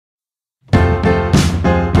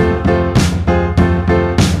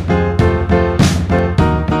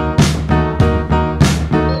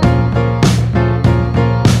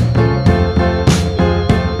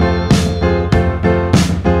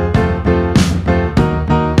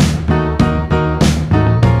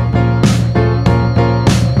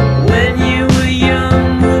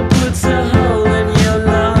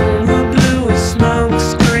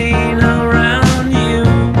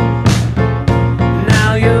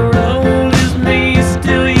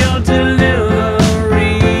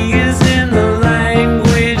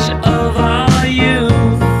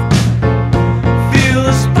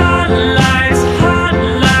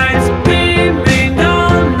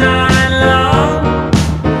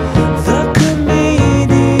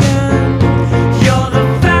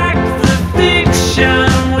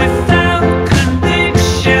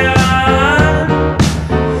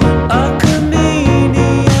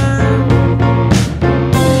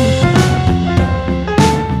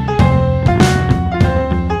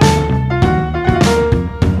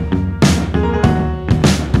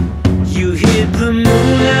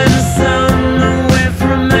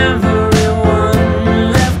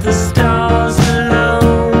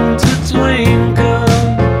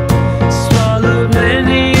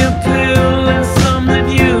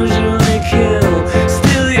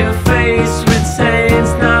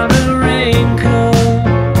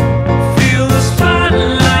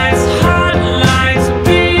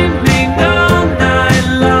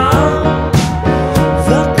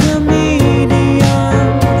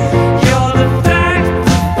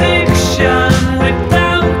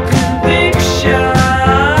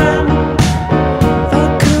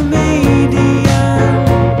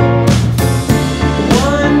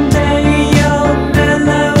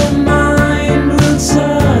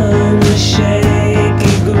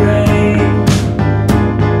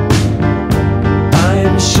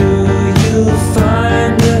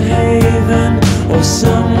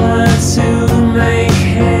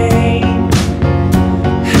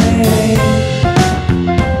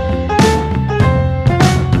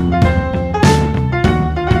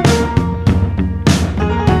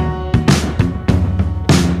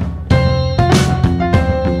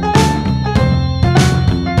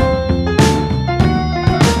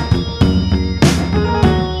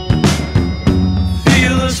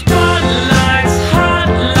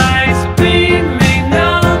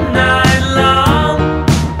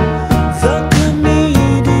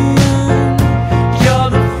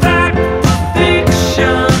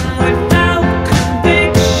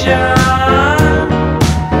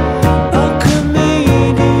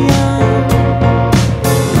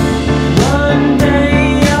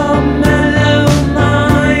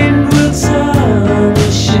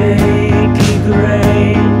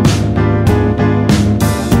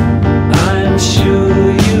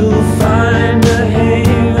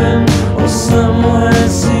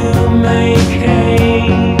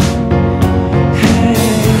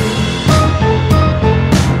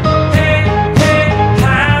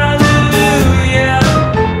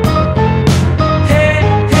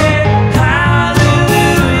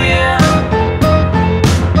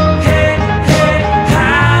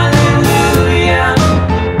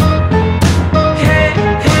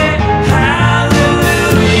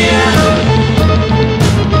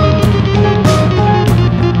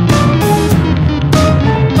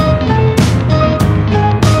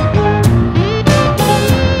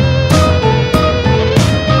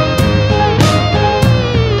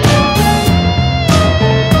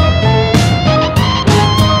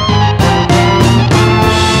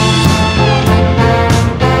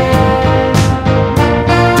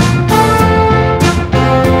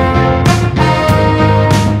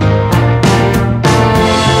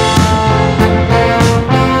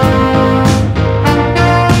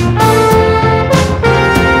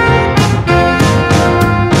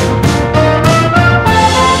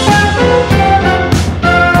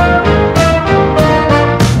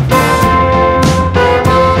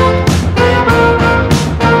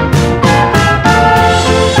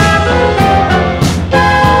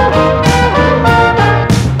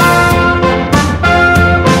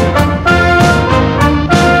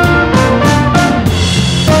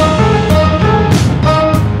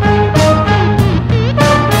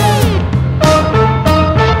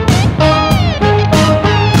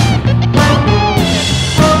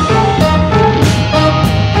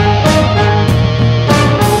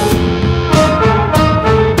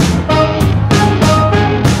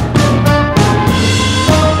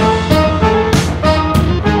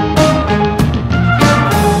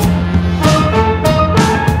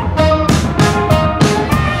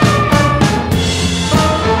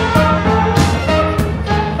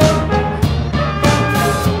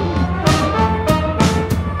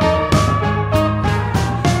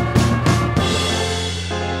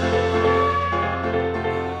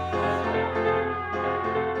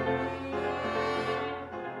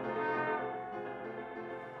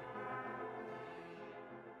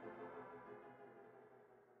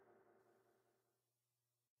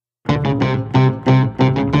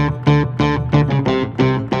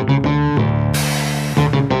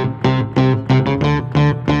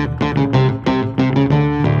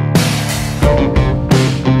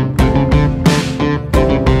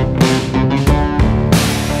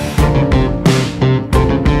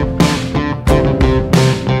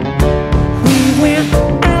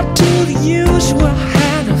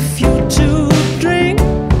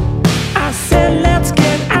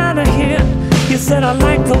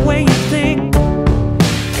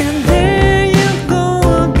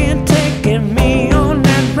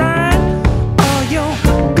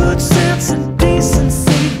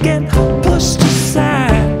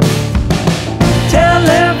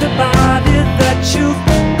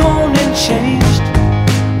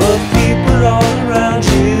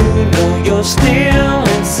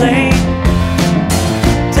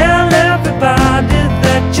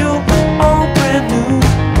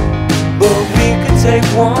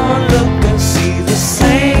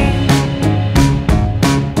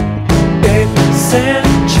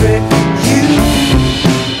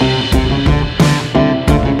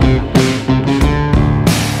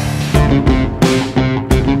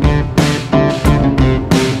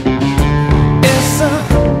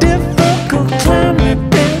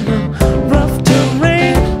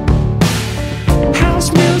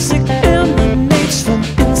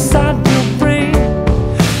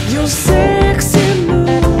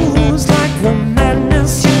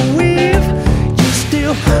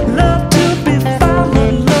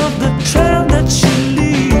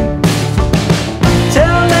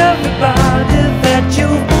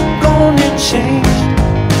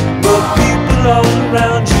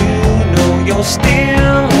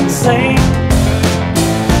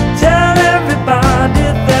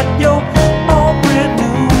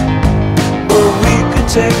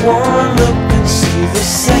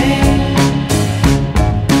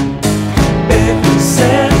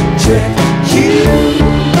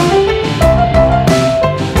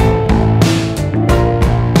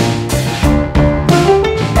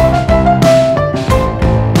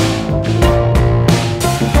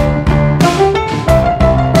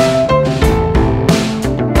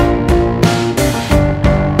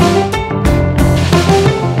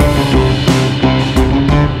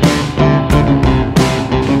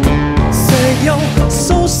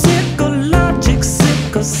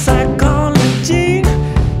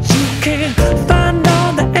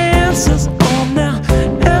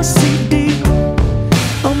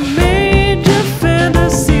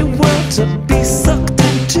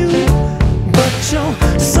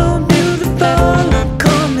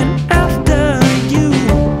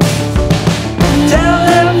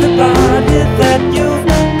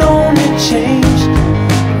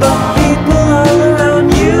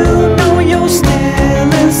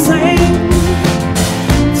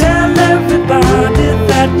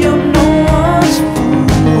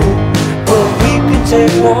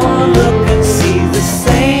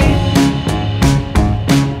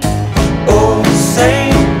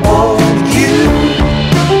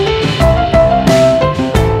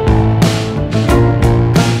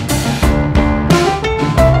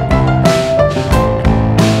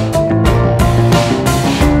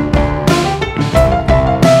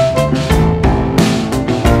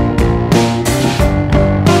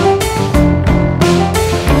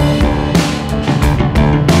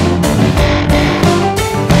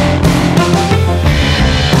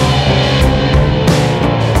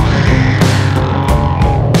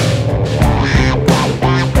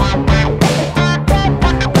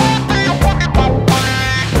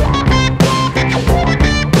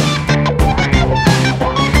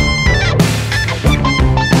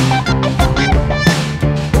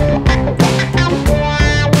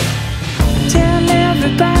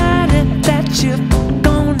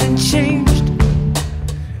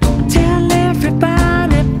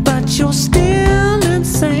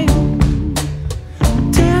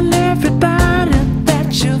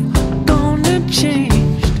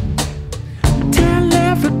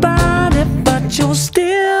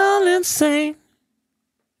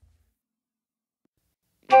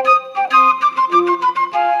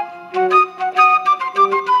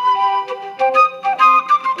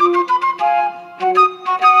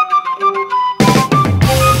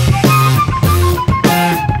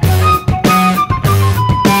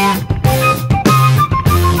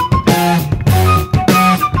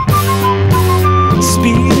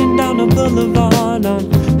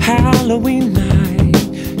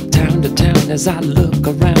as I look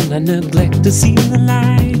around, I neglect to see the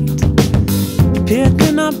light.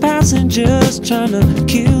 Picking up passengers, trying to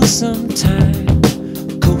kill some time.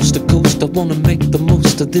 Coast to coast, I wanna make the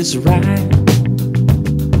most of this ride.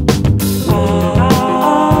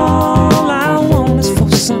 All I want is for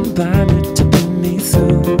somebody to bring me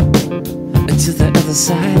through and to the other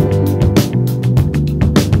side.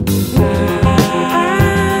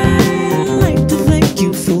 I'd like to thank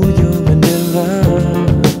you for your endeavor.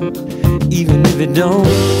 Even if it don't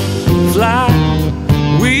fly,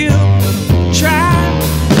 we'll try.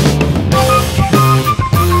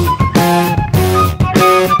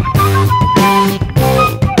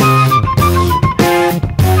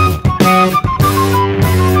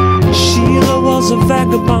 Sheila was a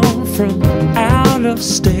vagabond from out of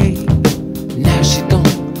state. Now she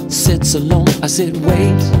gone, sits alone. I said,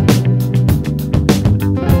 wait.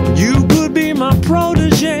 You could be my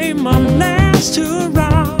protégé, my last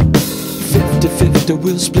hurrah. 50-50,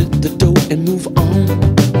 we'll split the dough and move on.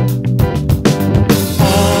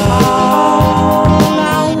 All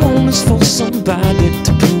I want is for somebody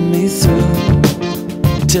to pull me through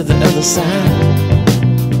to the other side.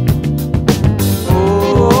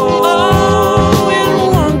 Oh, in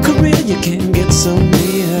one career you can get so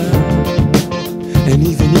near, and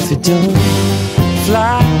even if you don't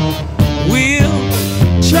fly, we'll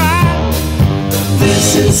try.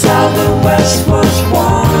 This is how the West was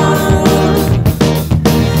won.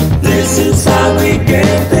 This is how we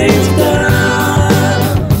get things done.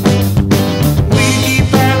 We keep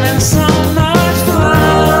having so much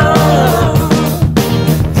fun.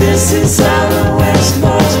 This is how the West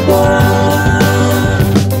was won.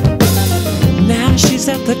 Now she's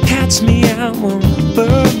at the Cat's Meow on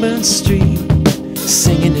Bourbon Street,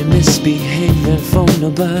 singing and misbehaving for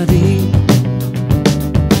nobody.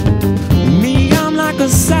 Me, I'm like a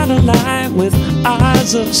satellite with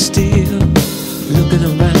eyes of steel, looking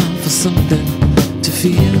around for something to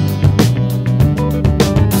feel.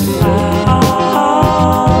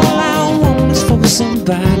 All I want is for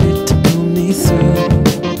somebody to pull me through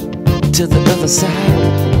to the other side.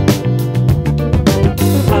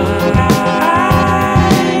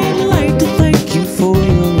 I'd like to thank you for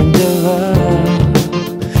your endeavor.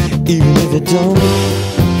 Even if it don't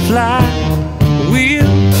fly,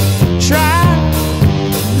 we'll try.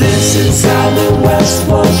 This is how the West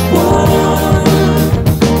was won.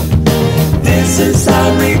 This is how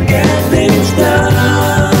we get things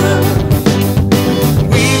done.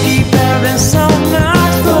 We keep having so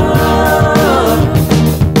much fun.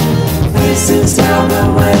 This is how the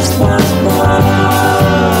West was won.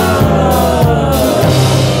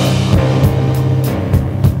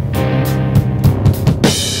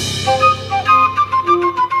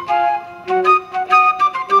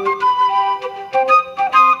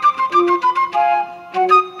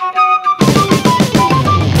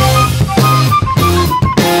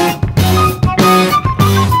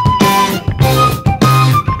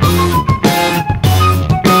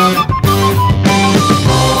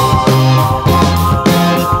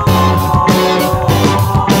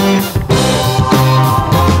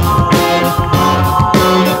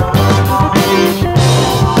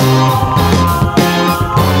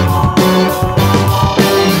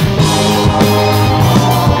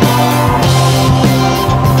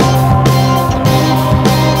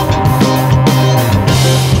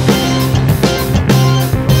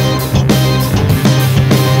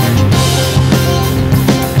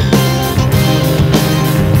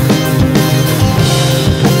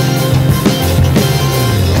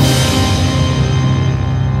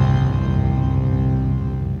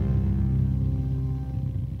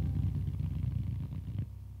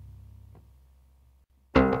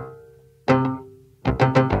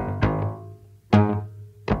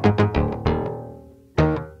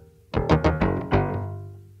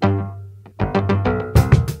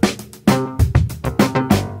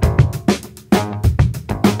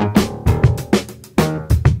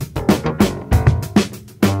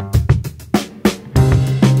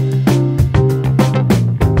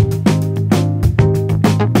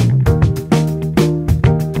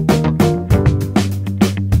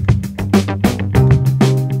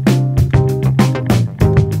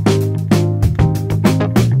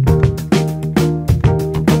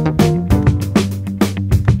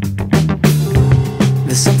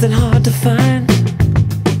 something hard to find.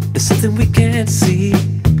 There's something we can't see.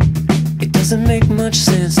 It doesn't make much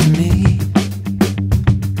sense to me.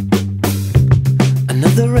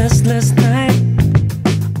 Another restless night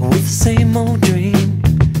with the same old dream,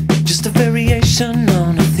 just a variation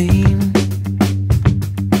on a theme.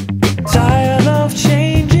 Tired of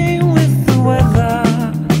changing with the weather.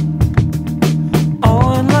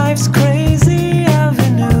 Oh, and life's crazy.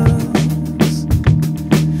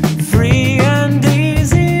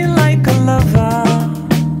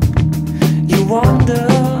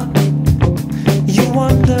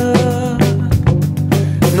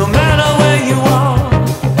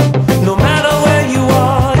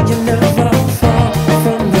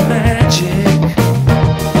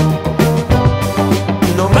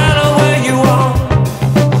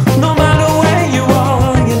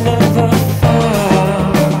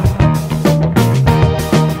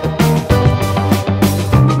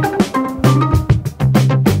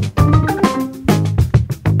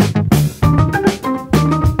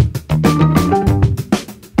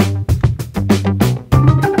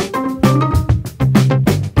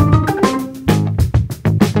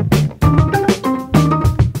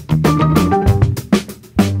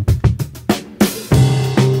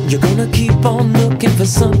 You're gonna keep on looking for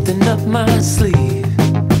something up my sleeve.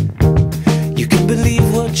 You can believe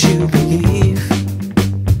what you believe.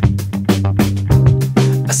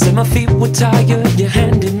 I said my feet were tired, you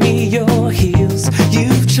handed me your heels.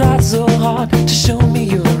 You've tried so hard to show me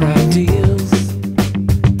your ideals.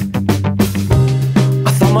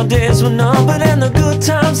 I thought my days were numbered and the good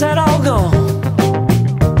times had all gone.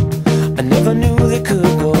 I never knew they could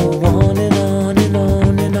go on and on and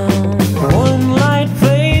on and on. One light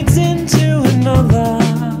fades into another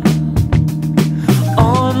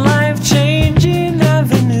on life-changing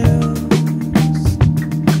avenues.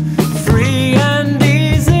 Free and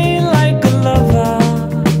easy like a lover.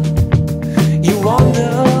 You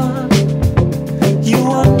wonder, you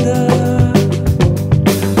wonder.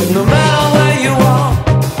 No matter where you are,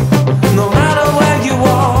 no matter where you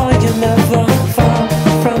are, you never fall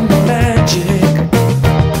from the magic.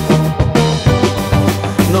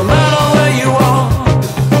 No matter where you are,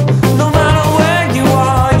 no matter where you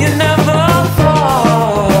are, you never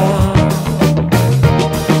fall.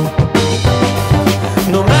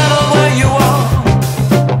 No matter where you are,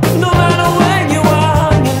 no matter where you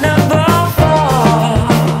are, you never fall.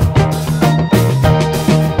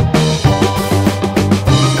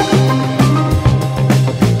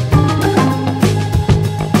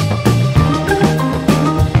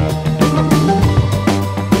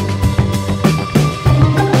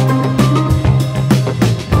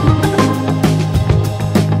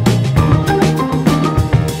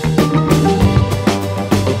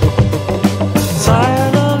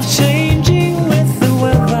 Tired of changing with the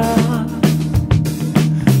weather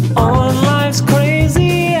on life's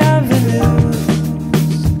crazy avenues.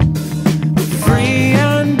 Free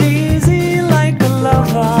and easy like a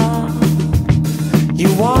lover. You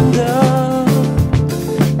wonder,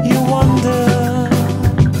 you wonder.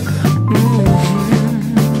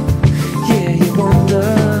 Yeah, you wonder.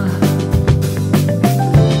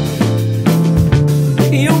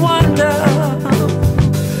 You wonder,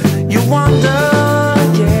 you wonder,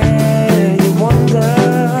 yeah, you wonder.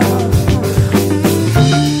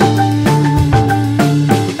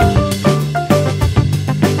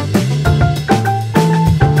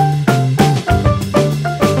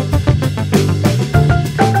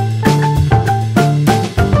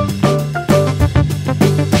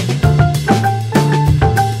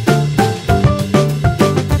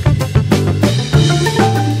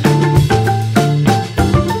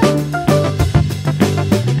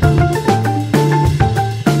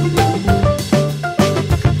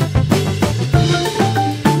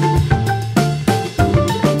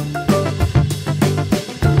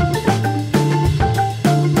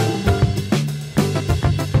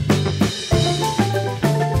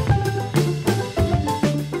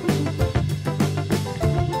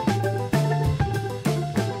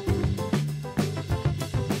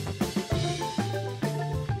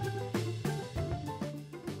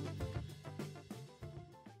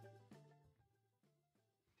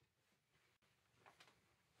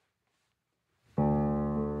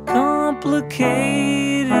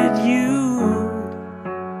 Complicated you.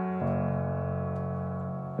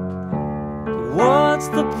 What's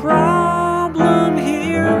the problem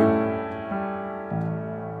here?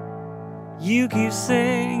 You keep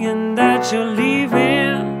saying that you're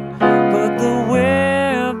leaving, but the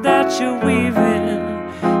web that you're weaving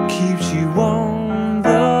keeps you on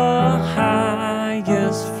the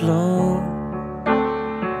highest floor.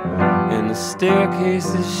 And the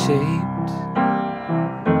staircase is shaped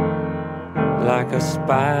like a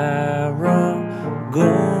spiral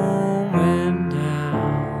going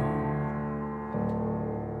down.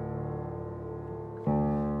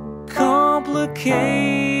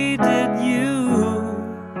 Complicated you.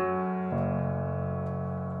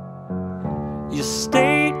 You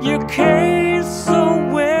state your case so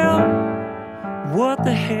well. What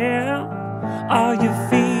the hell? Are you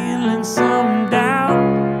feeling some doubt?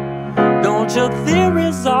 Don't your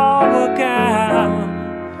theories all work out?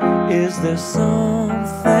 Is there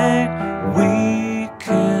something we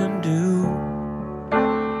can do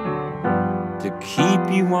to keep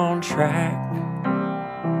you on track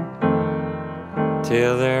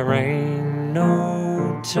till there ain't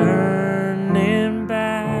no turning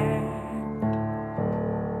back?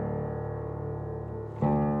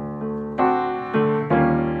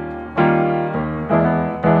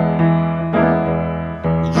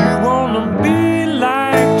 You wanna be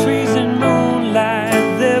like trees in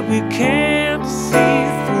moonlight that we can't see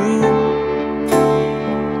through,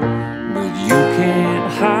 but you can't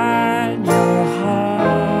hide your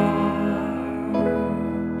heart.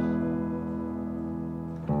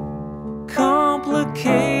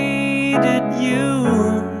 Complicated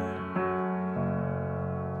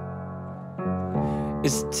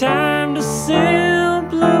It's time to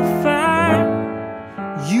simplify.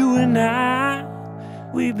 You and I,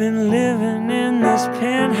 we've been living in this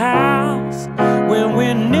penthouse when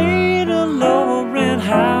we need a lower rent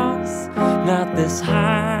house, not this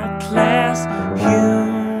high-class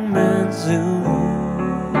human zoo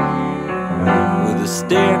with a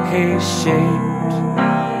staircase shaped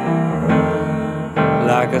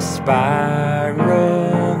like a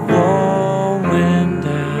spiral going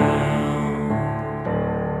down.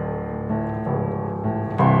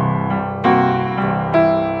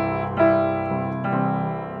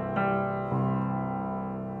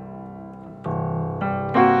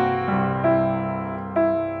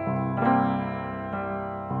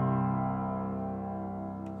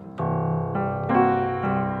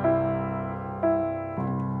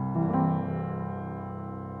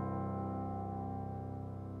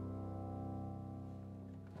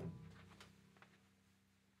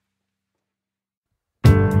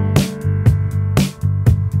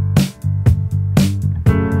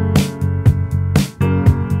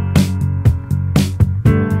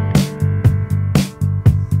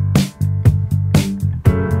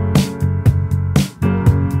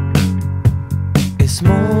 It's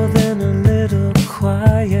more than a little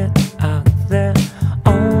quiet out there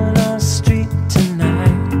on our street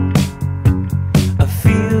tonight. I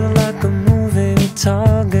feel like a moving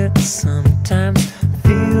target, sometimes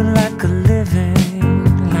feel like a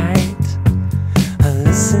living light. I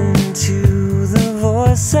listen to the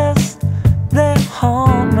voices that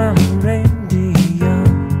haunt my radio,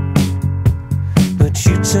 but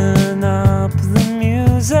you turn up the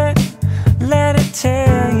music, let it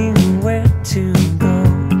tell you where to go.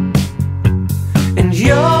 And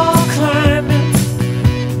you're climbing,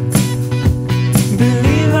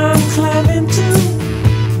 believe I'm climbing too.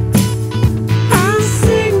 I'll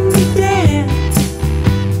sing the dance,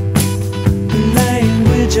 the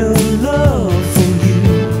language of love for you.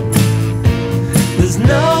 There's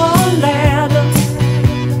no ladder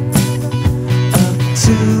up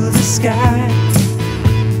to the sky.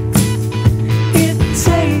 It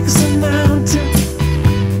takes a mountain,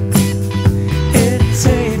 it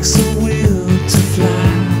takes a will to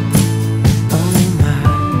fly. Oh my.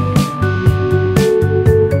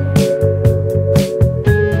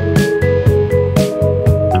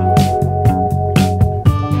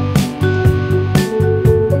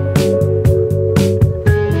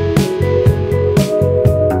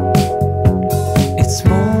 It's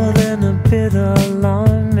more than a bit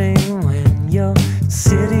alarming when your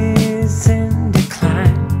city is in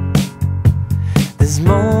decline. There's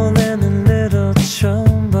more than a little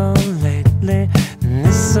trouble lately, and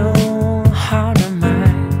it's so hard to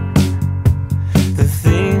mind. The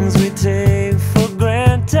things we take for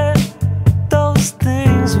granted, those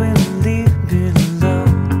things we leave below,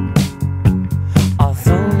 are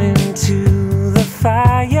thrown into the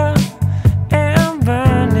fire and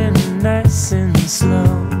burning nice and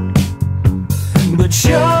slow. But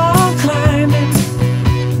you're climbing,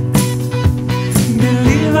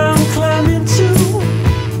 believe I'm climbing too.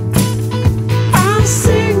 I'll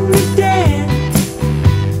sing the dance,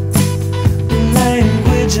 the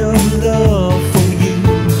language of love for you.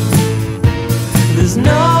 There's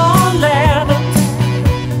no ladder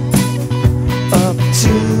up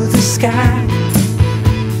to the sky.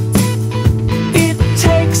 It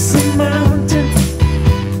takes a mountain,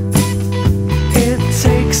 it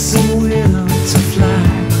takes a will to fly.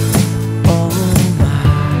 Oh my.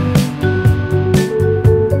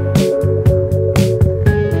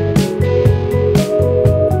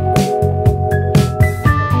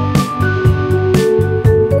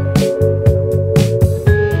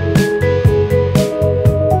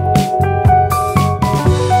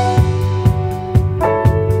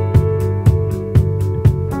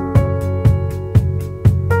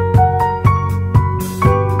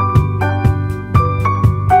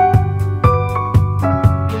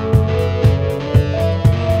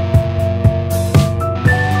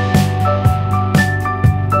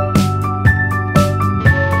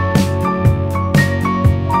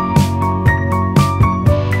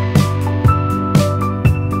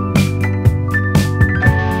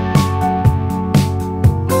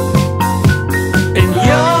 And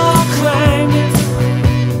you're climbing,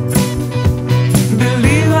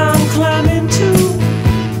 believe I'm climbing too.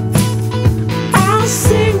 I'll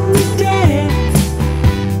sing the dance,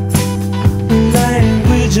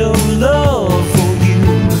 language of love for you.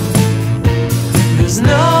 There's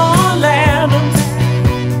no ladder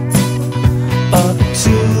up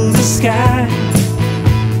to the sky.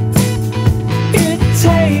 It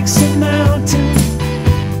takes a mountain,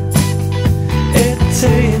 it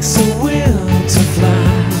takes a will to fly.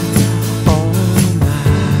 Oh my.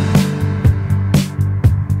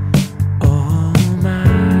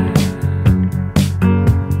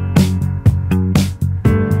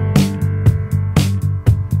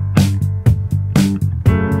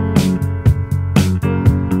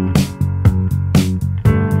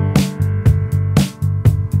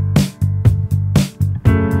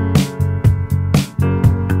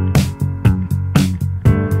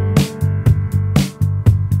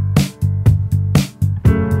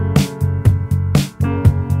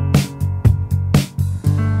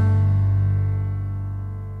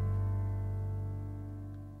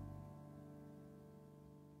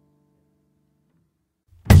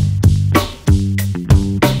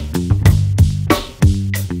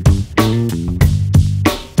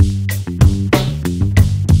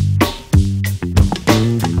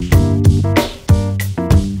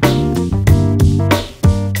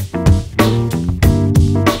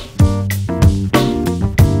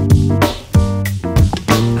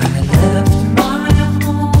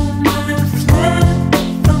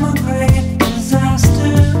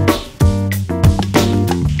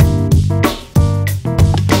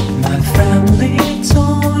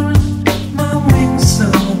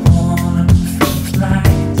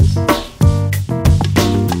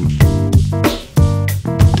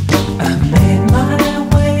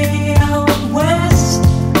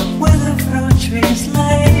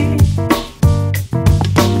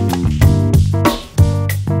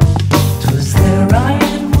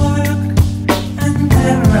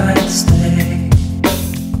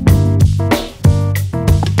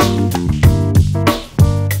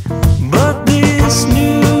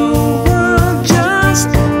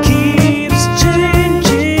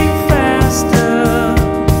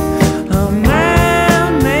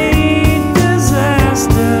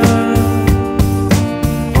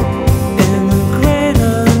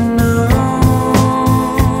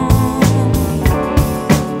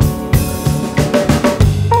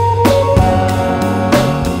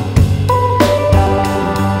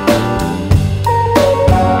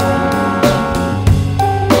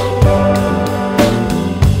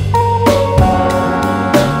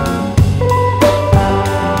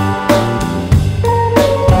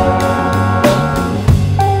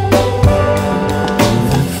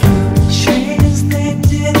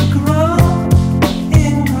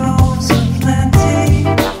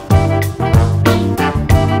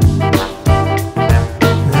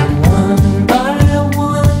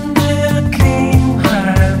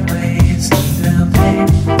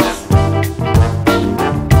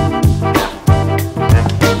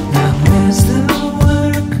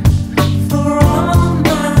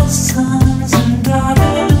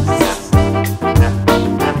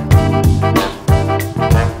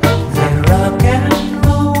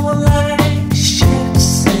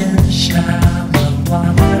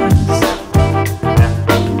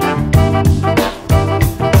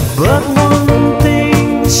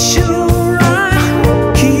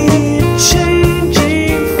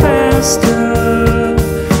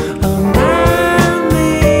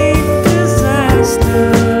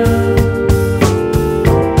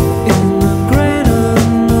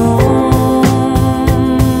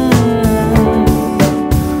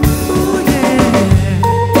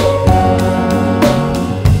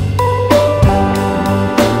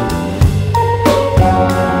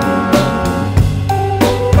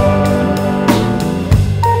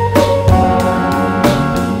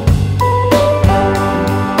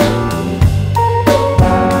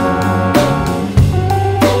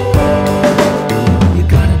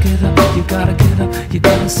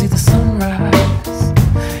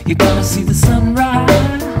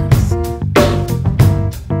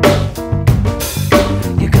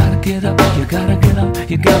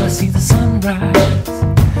 gotta see the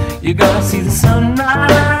sunrise. You gotta see the sunrise.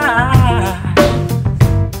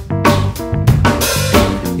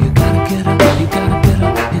 You gotta get up, you gotta get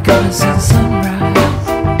up, you gotta see the sunrise.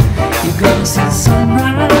 You gotta see the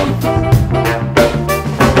sunrise.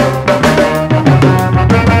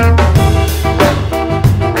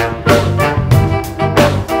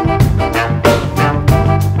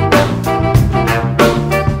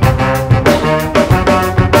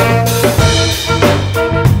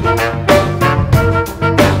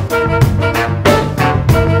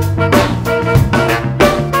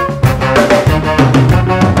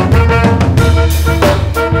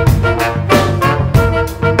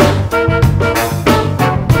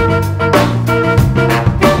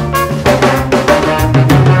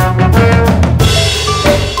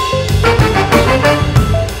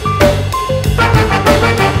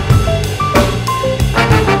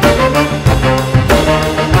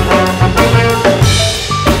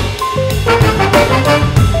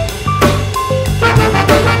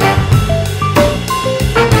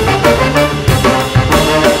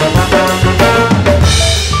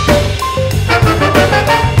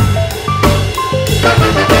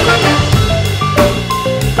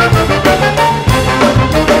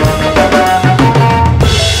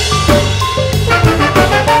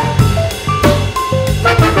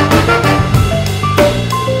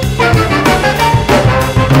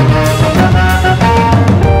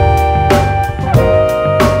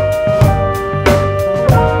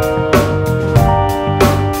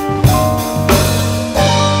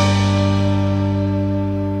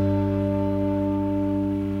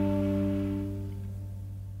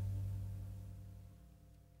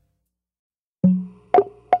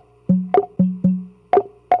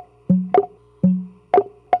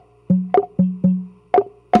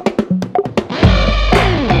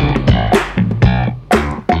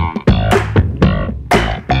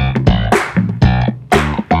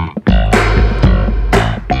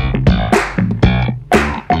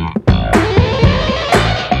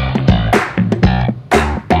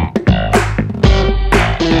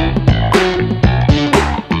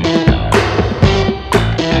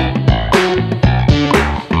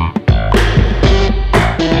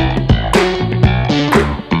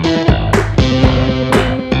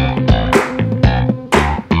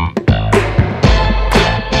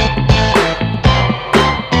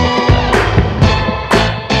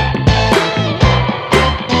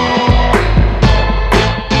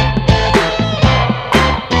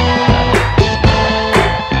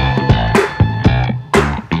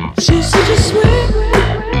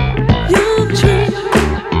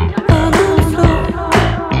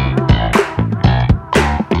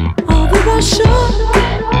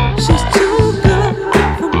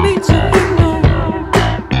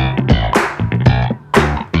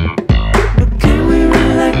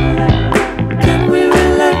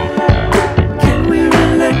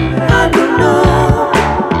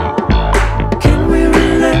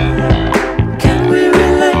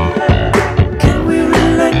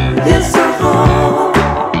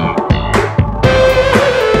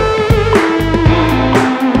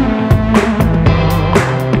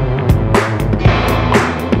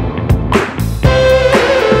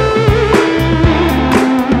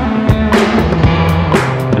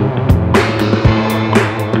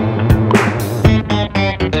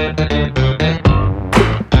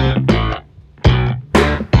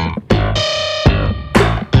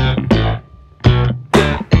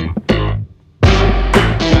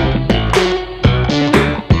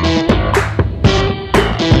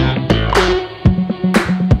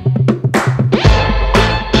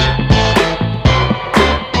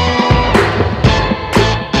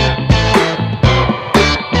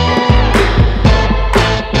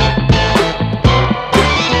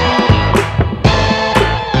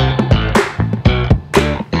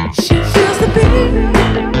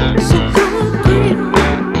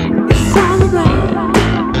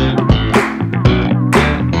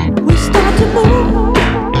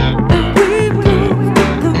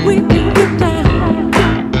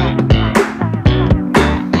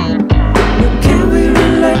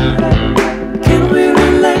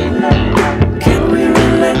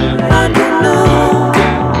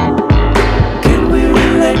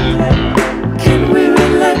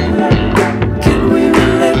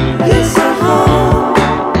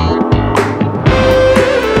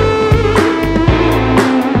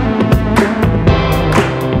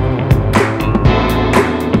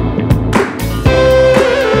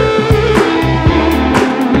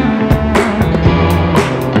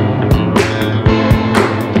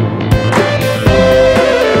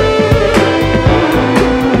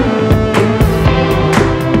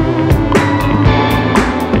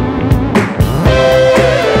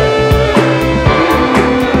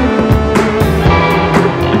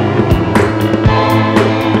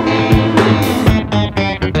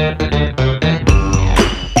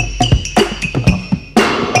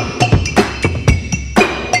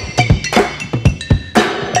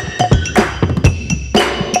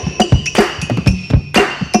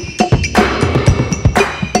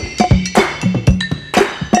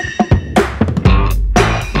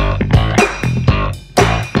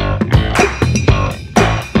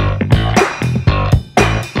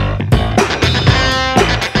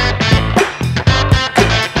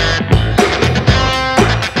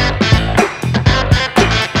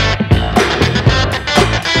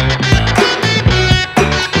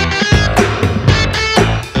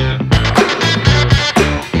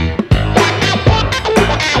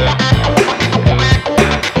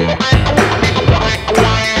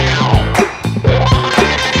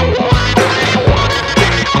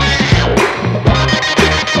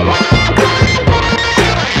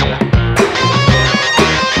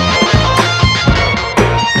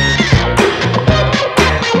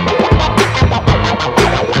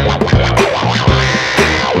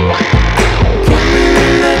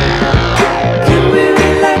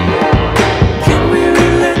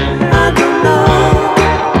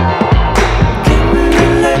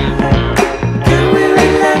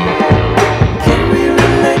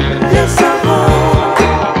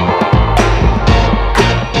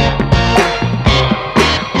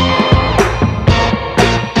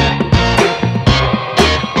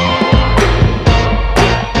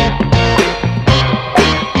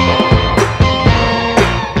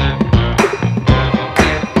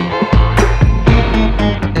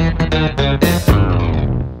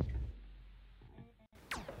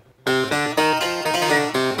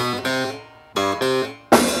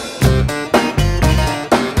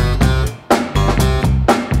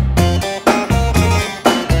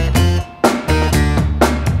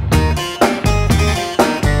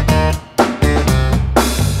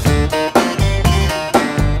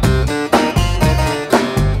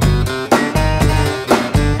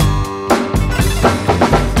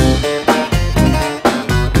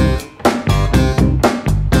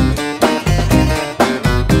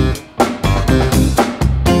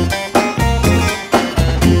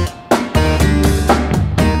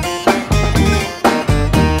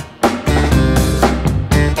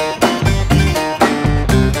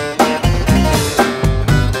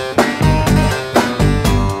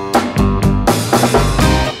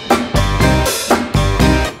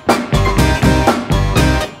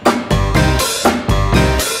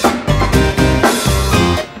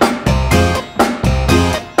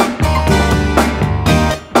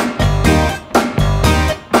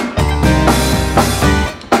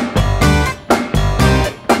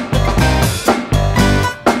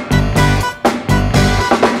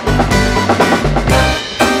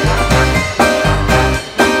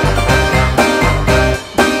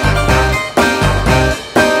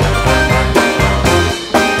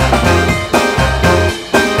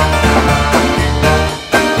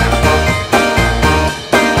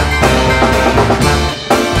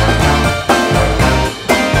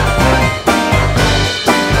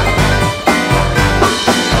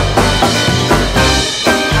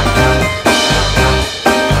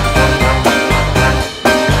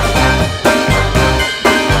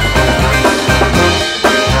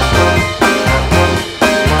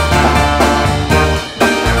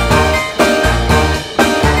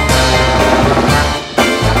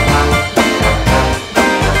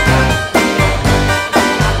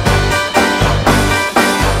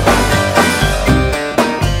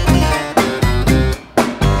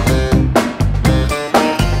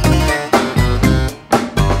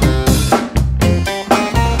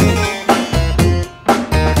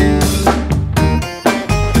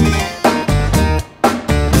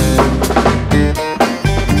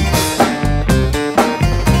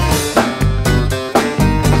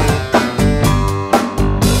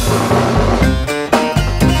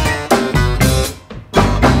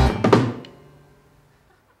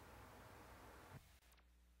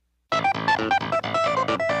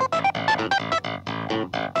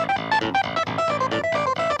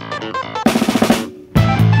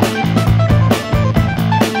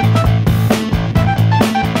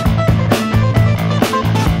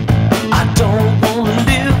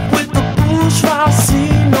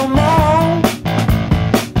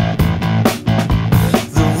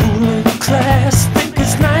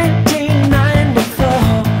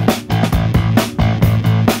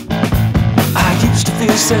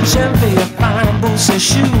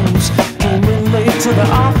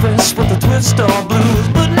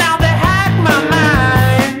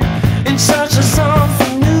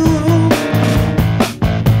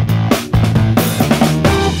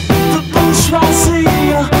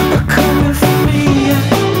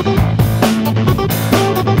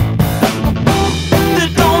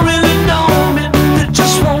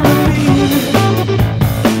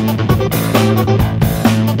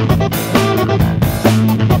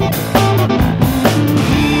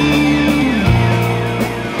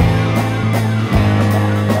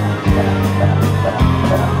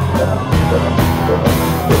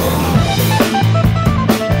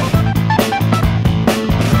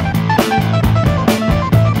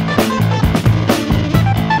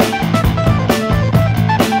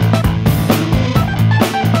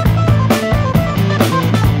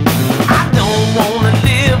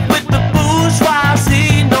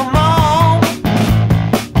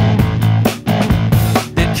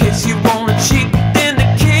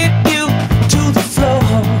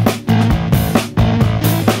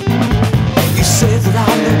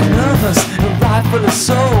 full of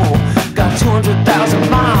soul. Got 200,000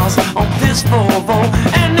 miles on this Volvo,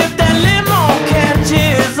 and if that limo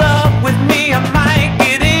catches up with me, I might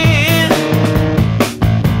get in.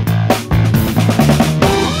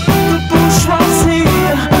 The bourgeoisie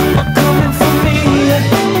are coming for me.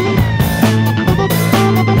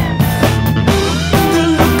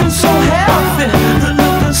 They're looking so healthy, they're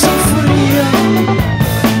looking so free.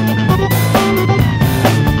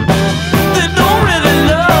 They don't really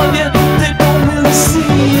love you, they don't really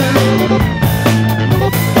see you.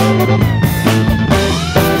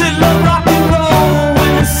 They love rock and roll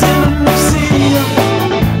when it's in a museum.